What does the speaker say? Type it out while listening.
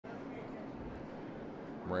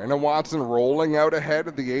Brandon Watson rolling out ahead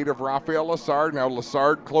of the 8 of Rafael Lessard. Now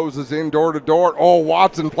Lessard closes in door to door. Oh,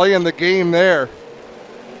 Watson playing the game there.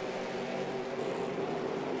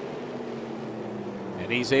 And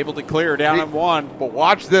he's able to clear down on one. But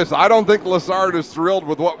watch this. I don't think Lessard is thrilled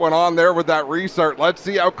with what went on there with that restart. Let's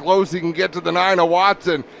see how close he can get to the 9 of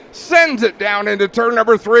Watson. Sends it down into turn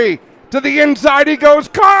number 3. To the inside he goes.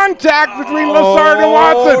 Contact between Lessard and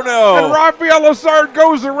Watson. No. And Rafael Lessard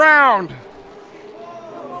goes around.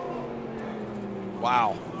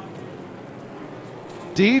 Wow.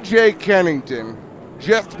 DJ Kennington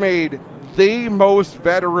just made the most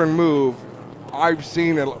veteran move I've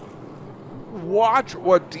seen. Watch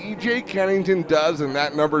what DJ Kennington does in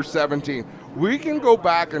that number 17. We can go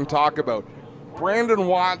back and talk about Brandon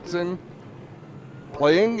Watson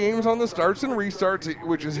playing games on the starts and restarts,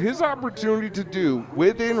 which is his opportunity to do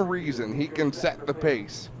within reason. He can set the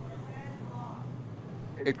pace.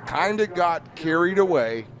 It kind of got carried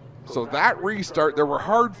away. So that restart, there were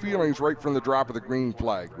hard feelings right from the drop of the green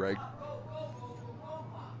flag, Greg.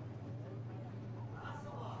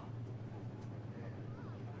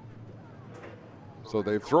 So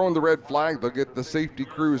they've thrown the red flag. They'll get the safety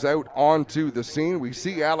crews out onto the scene. We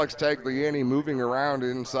see Alex Tagliani moving around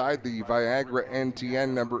inside the Viagra NTN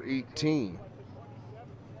number 18.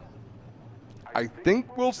 I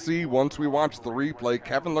think we'll see once we watch the replay,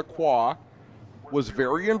 Kevin Lacroix was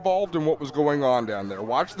very involved in what was going on down there.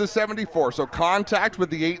 Watch the 74. So contact with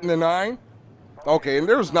the 8 and the 9. Okay, and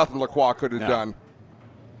there was nothing Lacroix could have done.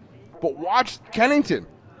 But watch Kennington.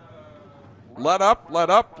 Let up, let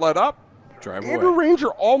up, let up. Drive Andrew away. Ranger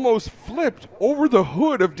almost flipped over the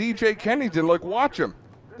hood of DJ Kennington. Like, watch him.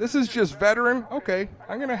 This is just veteran. Okay,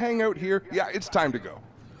 I'm going to hang out here. Yeah, it's time to go.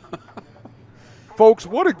 Folks,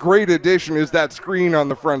 what a great addition is that screen on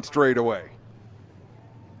the front straightaway.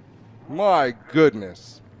 My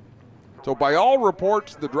goodness. So by all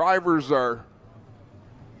reports, the drivers are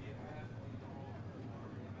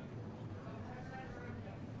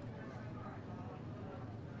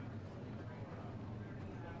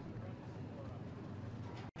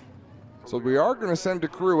so we are going to send a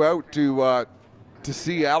crew out to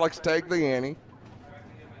see Alex Tagliani.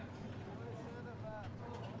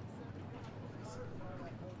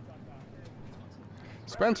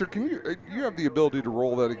 Spencer, can you have the ability to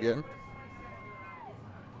roll that again?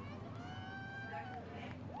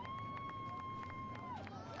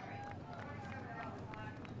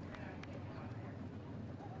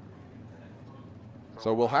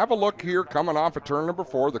 So we'll have a look here coming off of turn number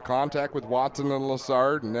 4, the contact with Watson and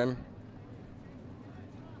Lessard, and then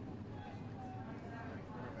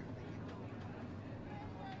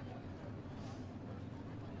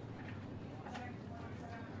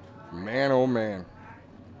man, oh man.